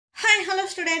Hi, hello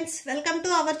students. Welcome to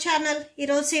our channel.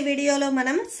 Ee video lo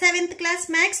manam 7th class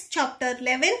maths chapter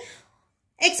 11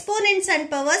 Exponents and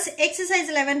Powers exercise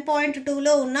 11.2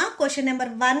 lo unna question number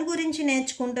 1 gurinchi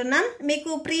నేర్చుకుంటున్నాం.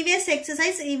 మీకు previous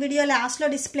exercise ఈ video last లో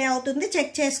display అవుతుంది,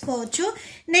 check చేసుకోవచ్చు.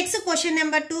 Next question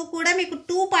number 2 కూడా మీకు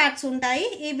 2 parts ఉంటాయి.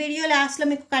 ఈ వీడియో లాస్ట్ లో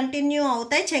మీకు కంటిన్యూ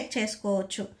అవుతాయి, చెక్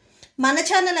చేసుకోవచ్చు. మన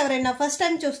ఛానల్ ఎవరైనా ఫస్ట్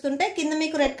టైం చూస్తుంటే కింద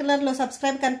మీకు రెడ్ కలర్ లో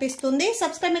సబ్స్క్రైబ్ కనిపిస్తుంది.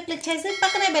 సబ్స్క్రైబ్ మీద క్లిక్ చేసి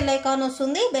పక్కనే బెల్ ఐకాన్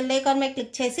వస్తుంది. బెల్ ఐకాన్ మీద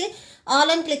క్లిక్ చేసి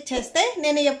ఆల్ అని క్లిక్ చేస్తే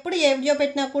నేను ఎప్పుడు ఏ వీడియో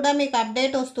పెట్టినా కూడా మీకు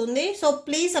అప్డేట్ వస్తుంది. సో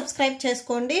ప్లీజ్ సబ్స్క్రైబ్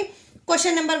చేసుకోండి.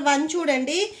 క్వశ్చన్ నెంబర్ 1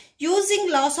 చూడండి.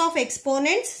 Using loss of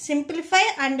exponents simplify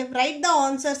and right the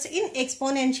answers in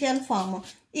exponential form.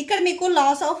 ఇక్కడ మీకు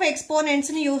లాస్ ఆఫ్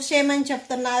ఎక్స్పోనెంట్స్ ని యూజ్ చేయమని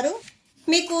చెప్తున్నారు.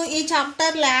 మీకు ఈ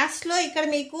చాప్టర్ లాస్ట్ లో ఇక్కడ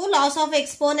మీకు లాస్ ఆఫ్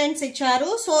ఎక్స్పోనెంట్స్ ఇచ్చారు.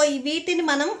 సో వీటిని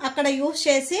మనం అక్కడ యూజ్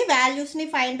చేసి వాల్యూస్ ని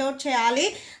ఫైండ్ అవుట్ చేయాలి.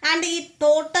 అండ్ ఈ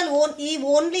టోటల్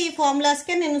ఓన్లీ ఈ ఫార్ములాస్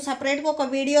కే నేను సపరేట్ గా ఒక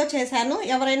వీడియో చేశాను.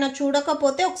 ఎవరైనా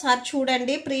చూడకపోతే ఒకసారి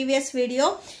చూడండి ప్రీవియస్ వీడియో.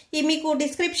 ఈ మీకు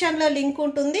డిస్క్రిప్షన్ లో లింక్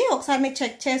ఉంటుంది, ఒకసారి మీకు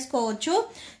చెక్ చేసుకోవచ్చు.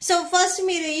 సో ఫస్ట్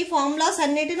మీరు ఈ ఫార్ములాస్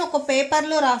అన్నిటిని ఒక పేపర్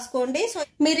లో రాసుకోండి. సో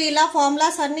మీరు ఇలా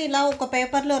ఫార్ములాస్ అన్ని ఇలా ఒక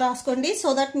పేపర్ లో రాసుకోండి, సో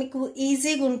దట్ మీకు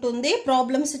ఈజీగా ఉంటుంది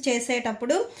ప్రాబ్లమ్స్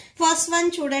చేసేటప్పుడు. ఫస్ట్ వన్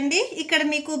చూడండి. ఇక్కడ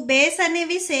మీకు బేస్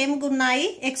అనేవి సేమ్ గా ఉన్నాయి,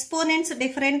 ఎక్స్పోనెంట్స్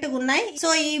డిఫరెంట్ గా ఉన్నాయి.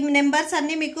 సో ఈ నెంబర్స్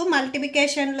అన్ని మీకు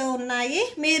మల్టిప్లికేషన్ లో ఉన్నాయి.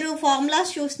 మీరు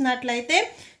ఫార్ములాస్ చూసినట్లయితే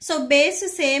సో బేస్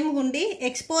సేమ్ గుండి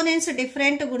ఎక్స్పోనెంట్స్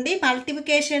డిఫరెంట్ గుండి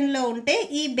మల్టిప్లికేషన్ లో ఉంటే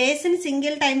ఈ బేస్ ని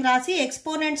సింగిల్ టైం రాసి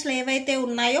ఎక్స్పోనెంట్స్ ఏవైతే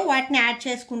ఉన్నాయో వాటిని యాడ్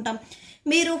చేసుకుంటాం.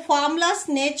 మీరు ఫార్ములాస్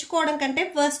నేర్చుకోవడం కంటే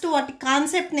ఫస్ట్ వాటి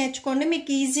కాన్సెప్ట్ నేర్చుకోండి,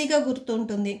 మీకు ఈజీగా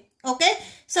గుర్తుంటుంది. ఓకే,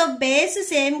 సో బేస్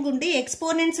సేమ్ గుండి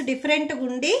ఎక్స్పోనెంట్స్ డిఫరెంట్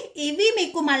గుండి ఇవి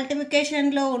మీకు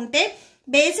మల్టిప్లికేషన్ లో ఉంటే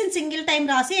బేస్ ని సింగిల్ టైం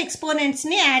రాసి ఎక్స్పోనెంట్స్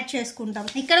ని యాడ్ చేసుకుంటాం.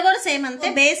 ఇక్కడ కూడా సేమ్ అంతే,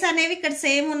 బేస్ అనేవి ఇక్కడ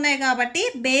సేమ్ ఉన్నాయి కాబట్టి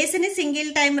బేస్ ని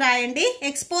సింగిల్ టైం రాయండి.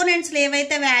 ఎక్స్పోనెంట్స్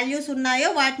ఏవైతే వాల్యూస్ ఉన్నాయో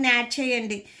వాటిని యాడ్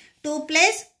చేయండి. 2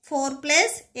 + 4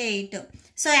 + 8.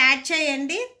 సో యాడ్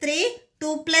చేయండి. 3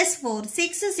 2 + 4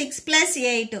 6 6 +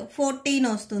 8 14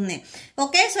 వస్తుంది.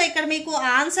 ఓకే, సో ఇక్కడ మీకు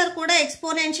ఆన్సర్ కూడా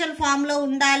ఎక్స్పోనెన్షియల్ ఫామ్ లో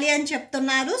ఉండాలి అని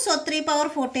చెప్తున్నారు. సో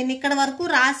 3/14 ఇక్కడ వరకు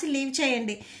రాసి లీవ్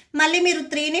చేయండి. మళ్ళీ మీరు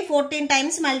 3ని 14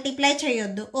 టైమ్స్ మల్టిప్లై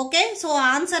చేయొద్దు. Okay, so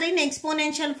answer in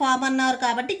exponential form అన్నారు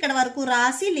కాబట్టి ఇక్కడ వరకు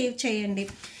రాసి లీవ్ చేయండి.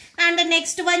 అండ్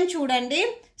నెక్స్ట్ వన్ చూడండి.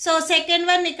 సో సెకండ్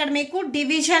వన్ ఇక్కడ మీకు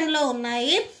డివిజన్ లో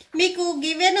ఉన్నాయి. మీకు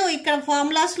గివెన్ ఇక్కడ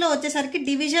ఫార్ములాస్ లో వచ్చేసరికి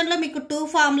డివిజన్ లో మీకు 2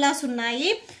 ఫార్ములాస్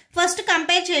ఉన్నాయి. ఫస్ట్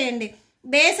కంపేర్ చేయండి.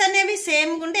 బేస్ అనేవి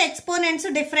సేమ్ గుండి ఎక్స్పోనెంట్స్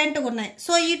డిఫరెంట్ గా ఉన్నాయి.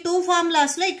 సో ఈ 2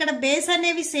 ఫార్ములాస్ లో ఇక్కడ బేస్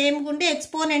అనేవి సేమ్ గుండి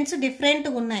ఎక్స్పోనెంట్స్ డిఫరెంట్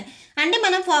గా ఉన్నాయి. అంటే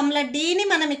మనం ఫార్ములా ని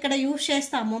మనం ఇక్కడ యూజ్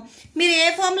చేస్తాము. మీరు ఏ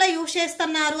ఫార్ములా యూజ్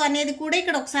చేస్తున్నారు అనేది కూడా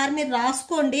ఇక్కడ ఒకసారి మీరు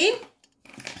రాసుకోండి.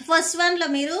 ఫస్ట్ వన్ లో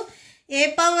మీరు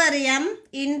a⁴m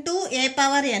 ×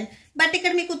 a⁴n, బట్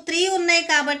ఇక్కడ మీకు 3 ఉన్నాయి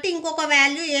కాబట్టి ఇంకొక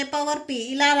వాల్యూ a⁴p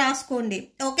ఇలా రాసుకోండి.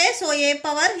 Okay, so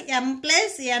a⁴m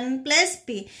 + n + p.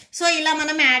 So ఇలా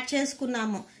మనం యాడ్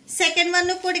చేసుకున్నాము. సెకండ్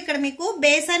వన్ కూడా ఇక్కడ మీకు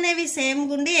బేస్ అనేవి సేమ్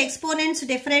గుండి ఎక్స్పోనెంట్స్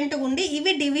డిఫరెంట్ గుండి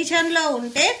ఇవి డివిజన్ లో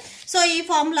ఉంటే సో ఈ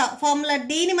ఫార్ములా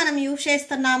ని మనం యూజ్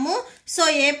చేస్తున్నాము. సో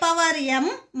a⁴m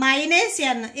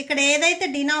 - n ఇక్కడ ఏదైతే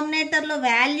డినామినేటర్ లో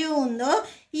వాల్యూ ఉందో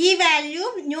ఈ వాల్యూ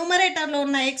న్యూమరేటర్ లో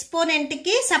ఉన్న ఎక్స్పోనెంట్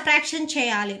కి సబ్ట్రాక్షన్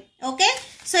చేయాలి. ఓకే,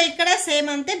 సో ఇక్కడ సేమ్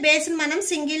అంతే, బేస్ మనం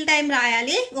సింగిల్ టైం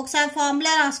రాయాలి. ఒకసారి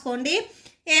ఫార్ములా రాసుకోండి.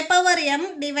 a⁴m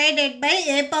 /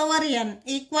 a⁴n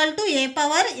 =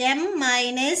 a⁴m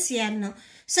 - n.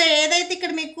 So ఏదైతే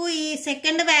ఇక్కడ మీకు ఈ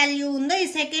సెకండ్ వాల్యూ ఉందో ఈ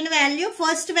సెకండ్ వాల్యూ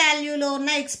ఫస్ట్ వాల్యూలో ఉన్న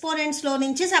ఎక్స్పోనెంట్స్ లో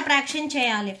నుంచి సబ్ట్రాక్షన్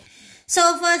చేయాలి. So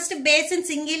first base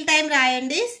single time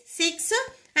రాయండి. 6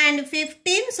 and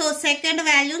 15. సో సెకండ్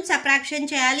వాల్యూని సబ్ట్రాక్షన్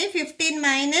చేయాలి. 15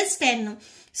 - 10.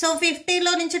 సో 15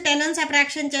 లో నుంచి 10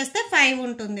 సబ్ట్రాక్షన్ చేస్తే 5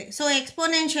 ఉంటుంది. So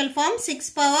exponential form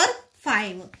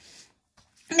 6/5.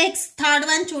 Next third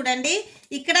one చూడండి.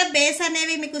 ఇక్కడ బేస్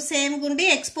అనేవి మీకు సేమ్ గుండి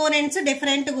ఎక్స్పోనెంట్స్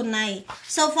డిఫరెంట్ గా ఉన్నాయి.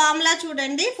 సో ఫార్ములా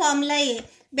చూడండి. ఫార్ములా ఏ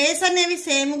బేస్ అనేవి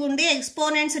సేమ్ గుండి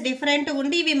ఎక్స్పోనెంట్స్ డిఫరెంట్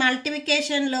గుండి ఇవి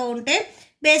మల్టిప్లికేషన్ లో ఉంటే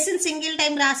బేస్ సింగిల్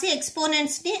టైం రాసి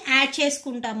ఎక్స్పోనెంట్స్ ని యాడ్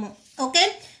చేసుకుంటాము. ఓకే,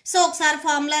 సో ఒకసారి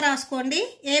ఫార్ములా రాసుకోండి.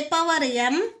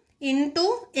 a⁴m ×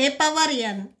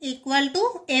 a⁴n =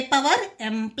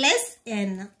 a⁴m +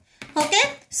 n. Okay,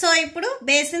 so ఇప్పుడు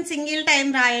బేస్ సింగిల్ టైం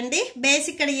రాయండి. బేస్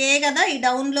ఇక్కడ ఏ కదా, ఈ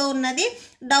డౌన్ లో ఉన్నది.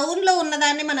 డౌన్ లో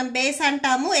ఉన్నదాన్ని మనం బేస్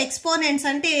అంటాము. ఎక్స్పోనెంట్స్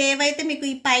అంటే ఏవైతే మీకు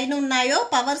ఈ పైన ఉన్నాయో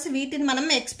పవర్స్ వీటిని మనం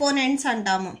ఎక్స్పోనెంట్స్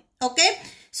అంటాము. ఓకే,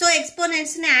 సో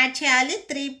ఎక్స్పోనెంట్స్ ని యాడ్ చేయాలి.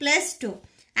 3 + 2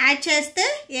 యాడ్ చేస్తే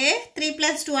 3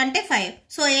 + 2 అంటే 5.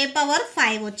 సో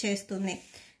a⁴5 వచ్చేస్తుంది.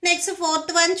 నెక్స్ట్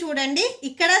ఫోర్త్ వన్ చూడండి,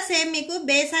 ఇక్కడ సేమ్ మీకు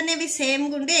బేస్ అనేవి సేమ్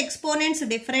గుండి ఎక్స్పోనెంట్స్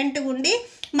డిఫరెంట్ గుండి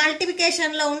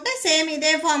మల్టిప్లికేషన్ లో ఉంటే సేమ్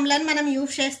ఇదే ఫార్ములాని మనం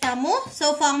యూజ్ చేస్తాము. సో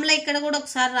ఫార్ములా ఇక్కడ కూడా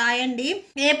ఒకసారి రాయండి.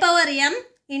 ఏ power m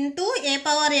into A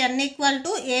power n equal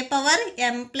to A power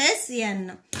m plus n.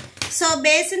 So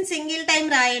base in single time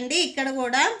రాయండి ఇక్కడ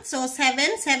కూడా. సో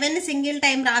 7 సింగిల్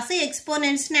టైం రాసి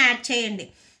ఎక్స్పోనెంట్స్ ని యాడ్ చేయండి.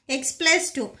 x ప్లస్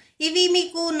 2 ఇవి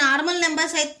మీకు నార్మల్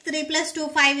నెంబర్స్ అయితే 3 ప్లస్ 2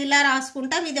 5 ఇలా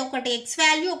రాసుకుంటాం. ఇది ఒకటి x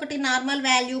వాల్యూ ఒకటి నార్మల్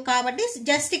వాల్యూ కాబట్టి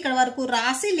జస్ట్ ఇక్కడ వరకు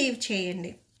రాసి లీవ్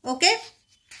చేయండి. ఓకే,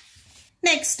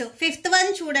 నెక్స్ట్ ఫిఫ్త్ వన్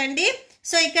చూడండి.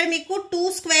 సో ఇక్కడ మీకు 2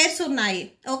 స్క్వేర్స్ ఉన్నాయి.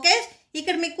 ఓకే,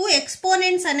 ఇక్కడ మీకు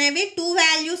ఎక్స్పోనెంట్స్ అనేవి 2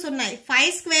 వాల్యూస్ ఉన్నాయి.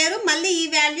 5 స్క్వేర్ మళ్ళీ ఈ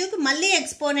వాల్యూకి మళ్ళీ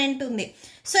ఎక్స్పోనెంట్ ఉంది.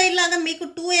 సో ఇలాగా మీకు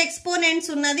 2 ఎక్స్పోనెంట్స్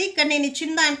ఉన్నది. ఇక్కడ నేను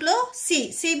ఇచ్చిన దాంట్లో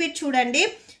సి బిట్ చూడండి,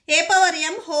 ఏ power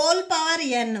m whole power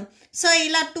n. So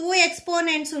ఇలా 2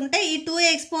 ఎక్స్పోనెంట్స్ ఉంటే ఈ 2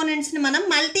 ఎక్స్పోనెంట్స్ ని మనం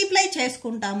మల్టిప్లై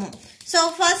చేసుకుంటాము. సో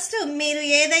ఫస్ట్ మీరు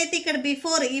ఏదైతే ఇక్కడ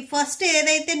బిఫోర్ ఈ ఫస్ట్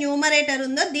ఏదైతే న్యూమరేటర్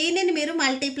ఉందో దీనిని మీరు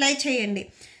మల్టిప్లై చేయండి.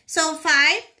 So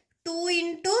 5 2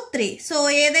 into 3. సో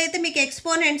ఏదైతే మీకు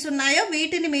ఎక్స్పోనెంట్స్ ఉన్నాయో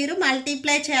వీటిని మీరు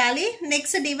మల్టిప్లై చేయాలి.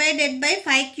 నెక్స్ట్ డివైడెడ్ బై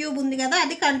 5 క్యూబ్ ఉంది కదా,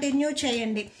 అది కంటిన్యూ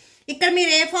చేయండి. ఇక్కడ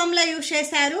మీరు ఏ ఫార్ములా యూజ్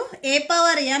చేశారు, ఏ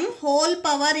power m whole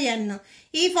power n.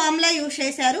 ఈ ఫార్ములా యూజ్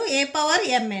చేశారు, ఏ power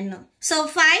mn. So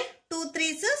 5 2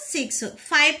 3s 6,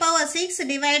 5 power 6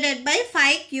 divided by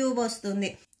 5 cube వస్తుంది.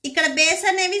 ఇక్కడ బేస్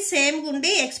అనేవి సేమ్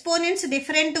గుండి ఎక్స్పోనెంట్స్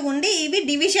డిఫరెంట్ గుండి ఇవి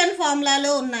డివిజన్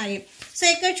ఫార్ములాలో ఉన్నాయి. సో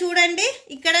ఇక్కడ చూడండి,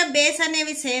 ఇక్కడ బేస్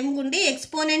అనేవి సేమ్ గుండి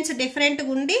ఎక్స్పోనెంట్స్ డిఫరెంట్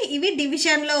గుండి ఇవి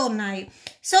డివిజన్ లో ఉన్నాయి.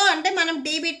 సో అంటే మనం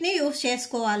డీబిట్ ని యూజ్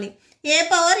చేసుకోవాలి. ఏ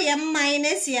పవర్ m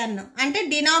మైనస్ n అంటే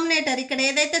డినామినేటర్ ఇక్కడ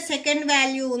ఏదైతే సెకండ్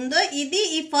వాల్యూ ఉందో ఇది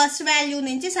ఈ ఫస్ట్ వాల్యూ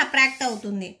నుంచి సబ్ట్రాక్ట్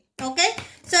అవుతుంది. ఓకే,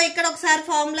 సో ఇక్కడ ఒకసారి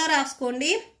ఫార్ములా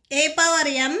రాసుకోండి. ఏ power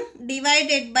m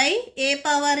divided by A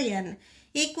power n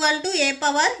equal to A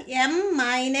power m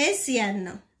minus n.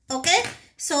 Okay,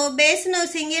 so base ను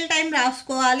సింగిల్ టైం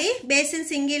రాసుకోవాలి. బేస్ ని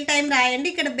సింగిల్ టైం రాయండి.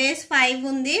 ఇక్కడ బేస్ 5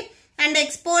 ఉంది అండ్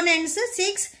ఎక్స్పోనెంట్స్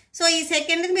 6. సో ఈ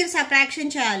సెకండ్ మీరు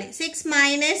సబ్ట్రాక్షన్ చేయాలి. 6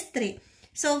 మైనస్ 3.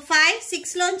 సో 5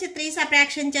 6 లోంచి 3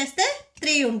 సబ్ట్రాక్షన్ చేస్తే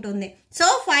 3 ఉంటుంది. సో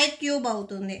 5 క్యూబ్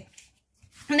అవుతుంది.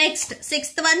 నెక్స్ట్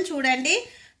సిక్స్త్ వన్ చూడండి,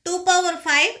 2 పవర్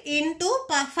 5 ఇంటూ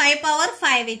 5 పవర్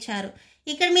 5 ఇచ్చారు.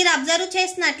 ఇక్కడ మీరు అబ్జర్వ్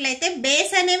చేసినట్లయితే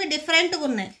బేస్ అనేవి డిఫరెంట్ గా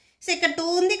ఉన్నాయి. సో ఇక్కడ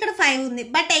 2 ఉంది, ఇక్కడ 5 ఉంది,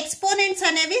 బట్ ఎక్స్పోనెంట్స్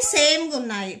అనేవి సేమ్ గా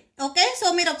ఉన్నాయి. ఓకే, సో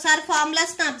మీరు ఒకసారి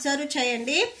ఫార్ములాస్ ని అబ్జర్వ్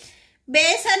చేయండి.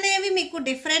 బేస్ అనేవి మీకు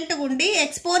డిఫరెంట్ గా ఉండి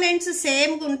ఎక్స్పోనెంట్స్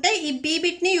సేమ్ గా ఉంటే ఈ బీ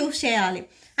బిట్ ని యూజ్ చేయాలి.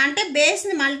 అంటే బేస్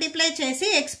ని మల్టిప్లై చేసి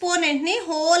ఎక్స్పోనెంట్ ని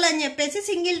హోల్ అని చెప్పేసి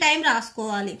సింగిల్ టైం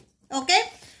రాసుకోవాలి. ఓకే,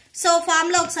 సో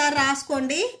ఫార్ములా ఒకసారి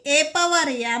రాసుకోండి. ఏ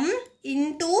power m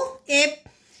into A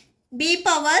B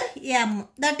power m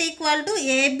that equal to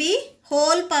AB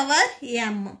whole power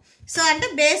m. So అంటే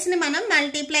బేస్ ని మనం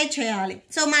మల్టిప్లై చేయాలి.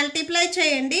 సో మల్టిప్లై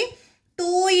చేయండి.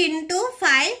 2 ఇంటూ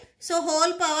 5. సో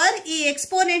హోల్ పవర్ ఈ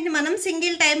ఎక్స్పోనెంట్ ని మనం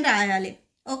సింగిల్ టైం రాయాలి.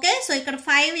 ఓకే, సో ఇక్కడ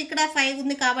 5 ఇక్కడ 5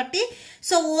 ఉంది కాబట్టి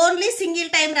సో ఓన్లీ సింగిల్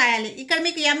టైం రాయాలి. ఇక్కడ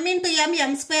మీకు m into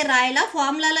m square రాయాలా,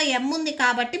 ఫార్ములాలో m ఉంది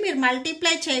కాబట్టి మీరు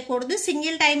మల్టిప్లై చేయకూడదు,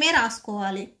 సింగిల్ టైమే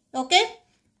రాసుకోవాలి. ఓకే,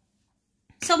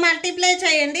 సో మల్టిప్లై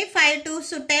చేయండి. 5 2s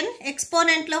 10.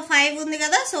 ఎక్స్పోనెంట్ లో 5 ఉంది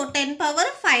కదా, so 10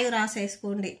 power 5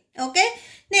 రాసేసుకోండి. Okay,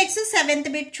 next 7th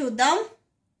bit చూద్దాం.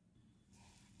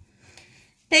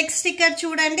 నెక్స్ట్ ఇక్కడ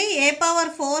చూడండి, ఏ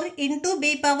పవర్ 4 ఇంటూ బి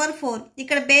పవర్ 4.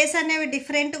 ఇక్కడ బేస్ అనేవి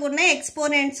డిఫరెంట్ గా ఉన్నాయి,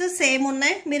 ఎక్స్పోనెంట్స్ సేమ్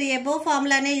ఉన్నాయి. మీరు ఎబో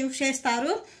ఫార్ములానే యూజ్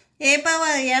చేస్తారు. ఏ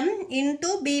power m into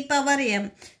B power m.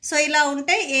 So ఇలా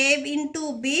ఉంటే ఏ into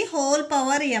B whole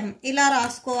power m ఇలా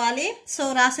రాసుకోవాలి. So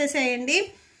రాసేసేయండి.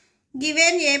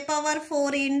 Given a power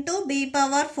 4 into B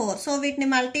power 4. So వీటిని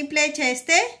మల్టిప్లై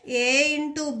చేస్తే ఏ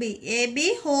into B AB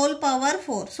whole power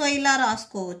 4. So ఇలా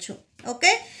రాసుకోవచ్చు.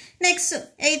 ఓకే, నెక్స్ట్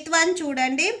 8th వన్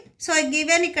చూడండి. So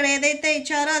given ఇక్కడ ఏదైతే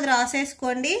ఇచ్చారో అది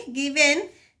రాసేసుకోండి. Given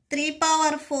 3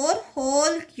 power 4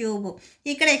 whole cube.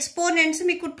 ఇక్కడ ఎక్స్పోనెంట్స్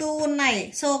మీకు 2 ఉన్నాయి.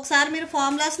 సో ఒకసారి మీరు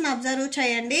ఫార్ములాస్ని అబ్జర్వ్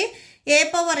చేయండి. ఏ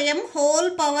power m whole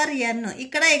power n.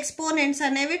 ఇక్కడ ఎక్స్పోనెంట్స్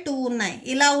అనేవి 2 ఉన్నాయి.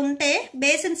 ఇలా ఉంటే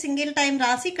బేస్ ఇన్ సింగిల్ టైం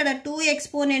రాసి ఇక్కడ 2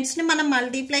 ఎక్స్పోనెంట్స్ ని మనం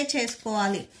మల్టిప్లై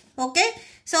చేసుకోవాలి. ఓకే,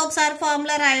 సో ఒకసారి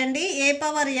ఫార్ములా రాయండి. ఏ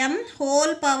power m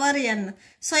whole power n.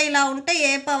 So ఇలా ఉంటే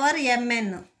ఏ power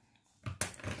mn.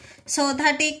 So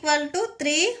that equal to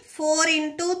 3 4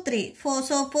 into 3 4.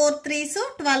 So 4 3s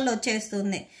 12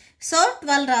 వచ్చేస్తుంది. సో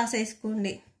 12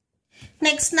 రాసేసుకోండి.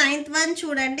 నెక్స్ట్ 9th వన్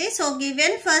చూడండి. సో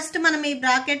గివెన్ ఫస్ట్ మనం ఈ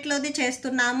బ్రాకెట్ లోది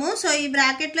చేస్తున్నాము. సో ఈ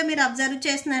బ్రాకెట్ లో మీరు అబ్జర్వ్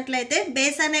చేసినట్లయితే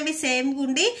బేస్ అనేవి సేమ్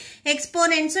గుండి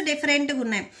ఎక్స్పోనెంట్స్ డిఫరెంట్ గా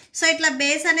ఉన్నాయి. సో ఇట్లా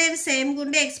బేస్ అనేవి సేమ్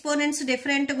గుండి ఎక్స్పోనెంట్స్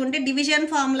డిఫరెంట్ గుండి డివిజన్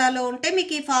ఫార్ములాలో ఉంటే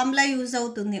మీకు ఈ ఫార్ములా యూజ్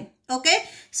అవుతుంది. ఓకే,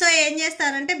 సో ఏం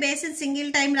చేస్తారంటే బేస్ ఇన్ సింగిల్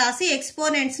టైం రాసి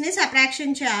ఎక్స్పోనెంట్స్ ని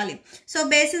సబ్ట్రాక్షన్ చేయాలి. So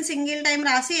base in single time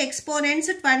రాసి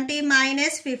ఎక్స్పోనెంట్స్ 20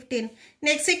 మైనస్ 15.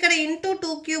 నెక్స్ట్ ఇక్కడ ఇంటూ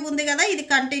 2 క్యూబ్ ఉంది కదా, ఇది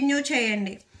కంటిన్యూ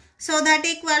చేయండి. So that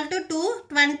equal to 2.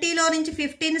 20లో నుంచి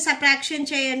 15 సబ్ట్రాక్షన్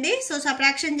చేయండి. సో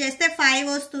సబ్ట్రాక్షన్ చేస్తే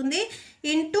 5 వస్తుంది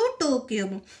ఇంటూ 2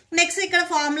 క్యూబ్. నెక్స్ట్ ఇక్కడ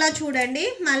ఫార్ములా చూడండి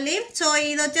మళ్ళీ. సో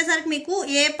ఇది వచ్చేసరికి మీకు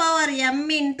ఏ పవర్ m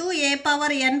ఇంటూ ఏ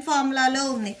పవర్ n ఫార్ములాలో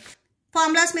ఉంది.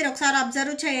 ఫార్ములాస్ మీరు ఒకసారి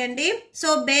అబ్జర్వ్ చేయండి. సో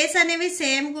బేస్ అనేవి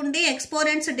సేమ్ గుండి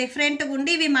ఎక్స్పోనెంట్స్ డిఫరెంట్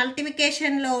గుండి ఇవి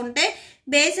మల్టిప్లికేషన్ లో ఉంటే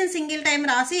బేస్ ఇన్ సింగిల్ టైం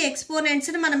రాసి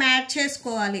ఎక్స్పోనెంట్స్ ని మనం యాడ్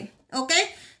చేసుకోవాలి. ఓకే,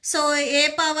 సో ఏ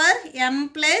power m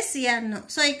plus n.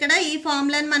 So ఇక్కడ ఈ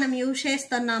ఫార్ములాని మనం యూజ్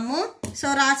చేస్తున్నాము. So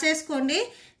రాసేసుకోండి.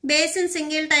 Base in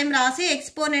single time రాసి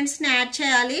ఎక్స్పోనెంట్స్ ని యాడ్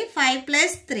చేయాలి. 5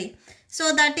 plus 3. So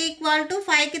that equal to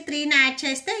 5కి 3ని యాడ్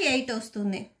చేస్తే 8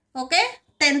 వస్తుంది. ఓకే,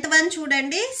 10th వన్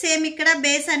చూడండి. సేమ్ ఇక్కడ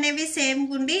బేస్ అనేవి సేమ్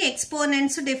గుండి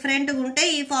ఎక్స్పోనెంట్స్ డిఫరెంట్ ఉంటే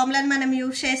ఈ ఫార్ములాని మనం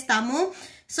యూజ్ చేస్తాము.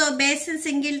 సో బేస్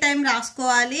సింగిల్ టైం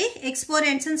రాసుకోవాలి,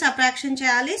 ఎక్స్పోనెంట్స్ సబ్ట్రాక్షన్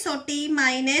చేయాలి. సో t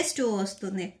మైనస్ 2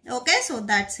 వస్తుంది. Okay, so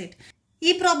that's it.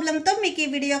 ఈ ప్రాబ్లంతో మీకు ఈ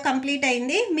వీడియో కంప్లీట్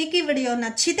అయింది. మీకు ఈ వీడియో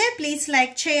నచ్చితే ప్లీజ్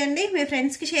లైక్ చేయండి, మీ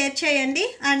ఫ్రెండ్స్కి షేర్ చేయండి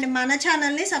అండ్ మన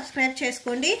ఛానల్ని సబ్స్క్రైబ్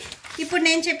చేసుకోండి. ఇప్పుడు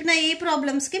నేను చెప్పిన ఈ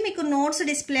ప్రాబ్లమ్స్కి మీకు నోట్స్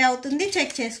డిస్ప్లే అవుతుంది,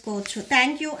 చెక్ చేసుకోవచ్చు.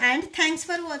 Thank you and thanks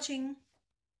for watching.